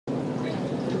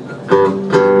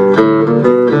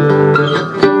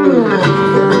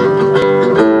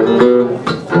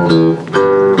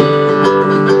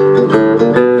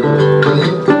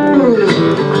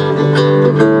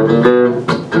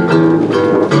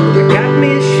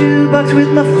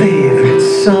With my favorite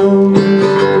songs,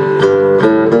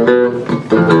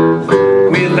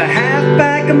 with a half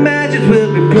pack of matches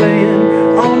we'll be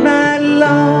playing all night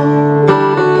long.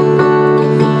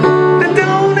 And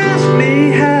don't ask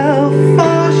me how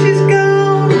far she's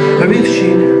gone or if she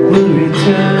will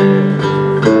return.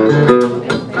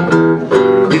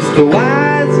 It's the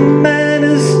wise man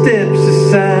who steps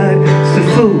aside, it's the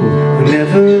fool who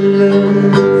never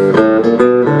learns.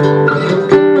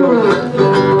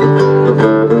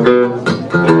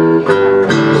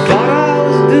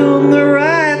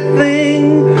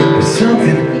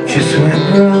 Just went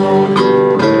wrong.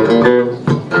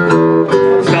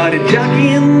 Started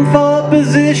jockeying for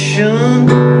position.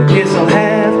 Guess I'll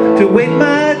have to wait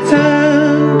my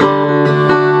turn.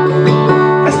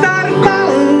 I started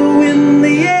following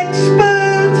the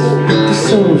experts. The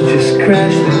souls just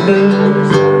crashed and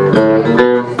burned.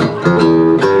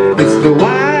 It's the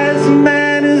wise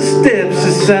man who steps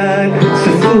aside. It's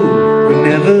the fool who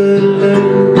never learns.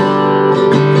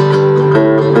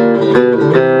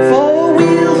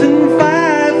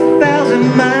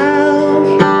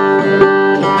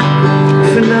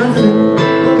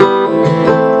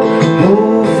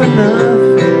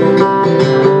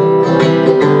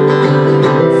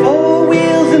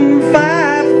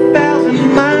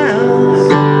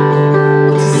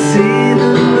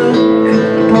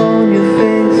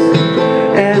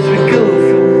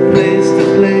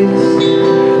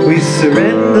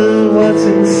 Surrender what's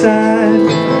inside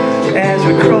as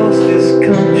we cross this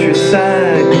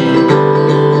countryside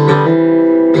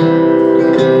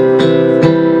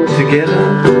together.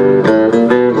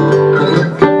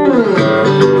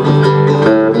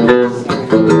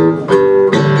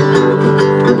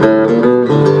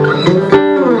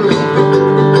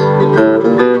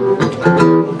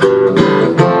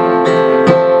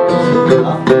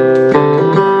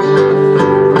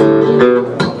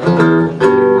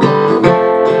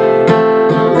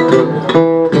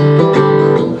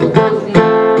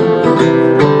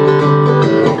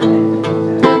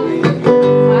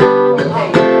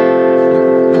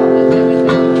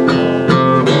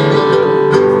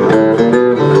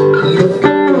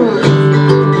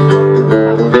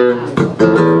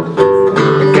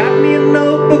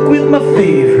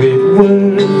 Favorite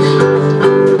words.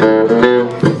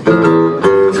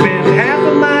 Spent half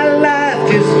of my life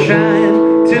just trying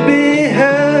to be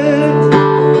heard,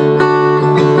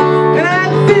 and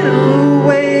I've been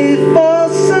away for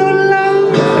so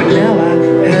long, but now I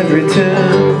have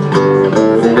returned.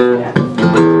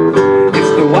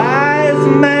 It's the wise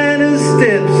man who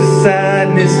steps aside,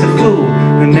 and it's the fool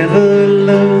who never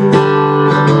learns.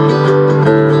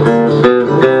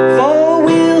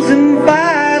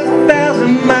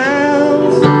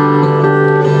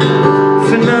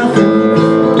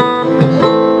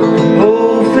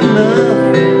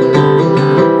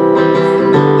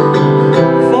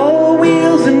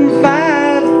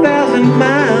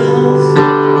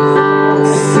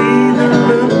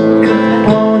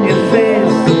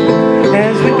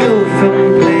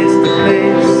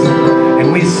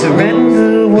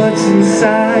 Surrender what's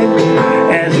inside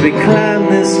as we climb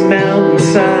this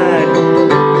mountainside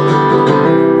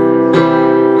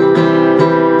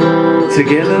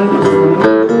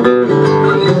together.